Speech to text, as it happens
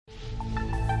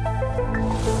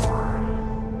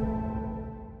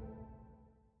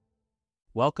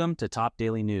Welcome to Top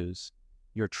Daily News,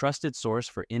 your trusted source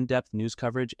for in-depth news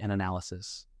coverage and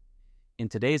analysis. In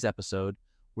today's episode,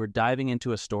 we're diving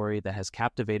into a story that has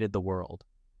captivated the world: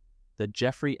 the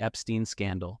Jeffrey Epstein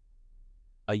scandal.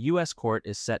 A U.S. court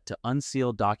is set to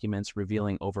unseal documents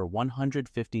revealing over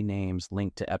 150 names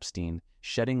linked to Epstein,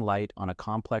 shedding light on a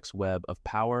complex web of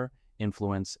power,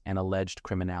 influence, and alleged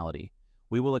criminality.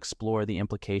 We will explore the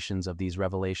implications of these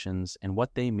revelations and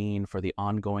what they mean for the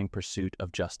ongoing pursuit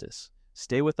of justice.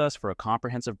 Stay with us for a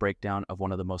comprehensive breakdown of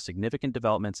one of the most significant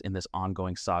developments in this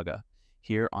ongoing saga,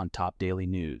 here on Top Daily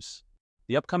News.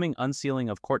 The upcoming unsealing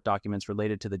of court documents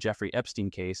related to the Jeffrey Epstein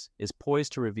case is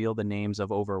poised to reveal the names of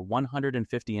over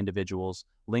 150 individuals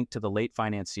linked to the late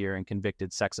financier and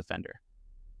convicted sex offender.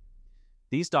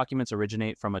 These documents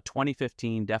originate from a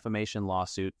 2015 defamation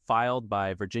lawsuit filed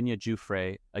by Virginia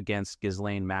Giuffre against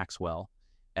Ghislaine Maxwell,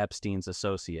 Epstein's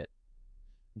associate.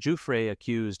 Giuffre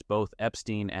accused both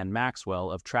Epstein and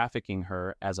Maxwell of trafficking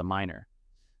her as a minor.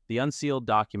 The unsealed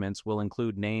documents will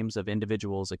include names of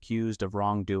individuals accused of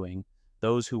wrongdoing,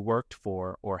 those who worked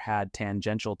for or had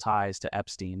tangential ties to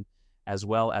Epstein, as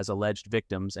well as alleged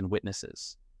victims and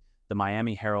witnesses. The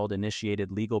Miami Herald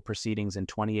initiated legal proceedings in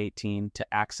 2018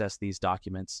 to access these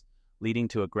documents, leading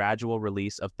to a gradual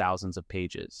release of thousands of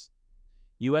pages.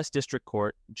 U.S. District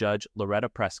Court Judge Loretta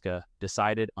Preska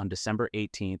decided on December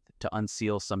 18th to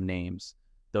unseal some names,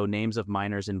 though names of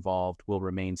minors involved will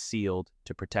remain sealed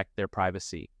to protect their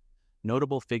privacy.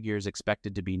 Notable figures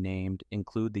expected to be named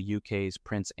include the UK's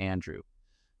Prince Andrew,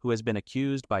 who has been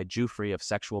accused by Giuffre of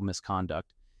sexual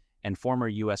misconduct, and former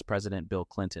U.S. President Bill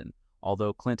Clinton,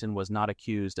 although Clinton was not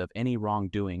accused of any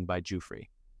wrongdoing by Giuffre.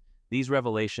 These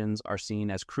revelations are seen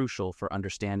as crucial for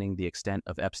understanding the extent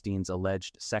of Epstein's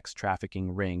alleged sex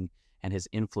trafficking ring and his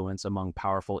influence among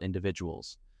powerful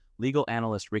individuals. Legal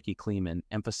analyst Ricky Kleeman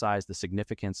emphasized the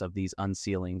significance of these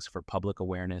unsealings for public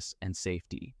awareness and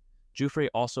safety. Giuffre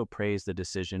also praised the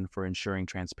decision for ensuring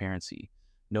transparency,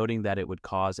 noting that it would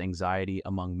cause anxiety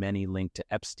among many linked to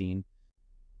Epstein.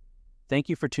 Thank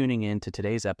you for tuning in to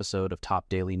today's episode of Top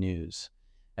Daily News.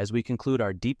 As we conclude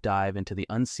our deep dive into the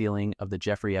unsealing of the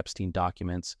Jeffrey Epstein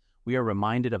documents, we are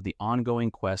reminded of the ongoing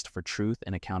quest for truth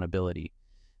and accountability.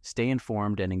 Stay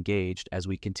informed and engaged as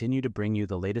we continue to bring you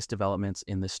the latest developments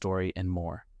in this story and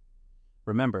more.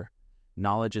 Remember,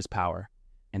 knowledge is power,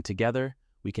 and together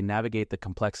we can navigate the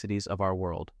complexities of our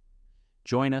world.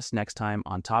 Join us next time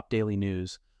on Top Daily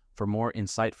News for more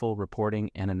insightful reporting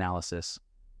and analysis.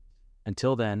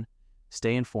 Until then,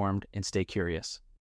 stay informed and stay curious.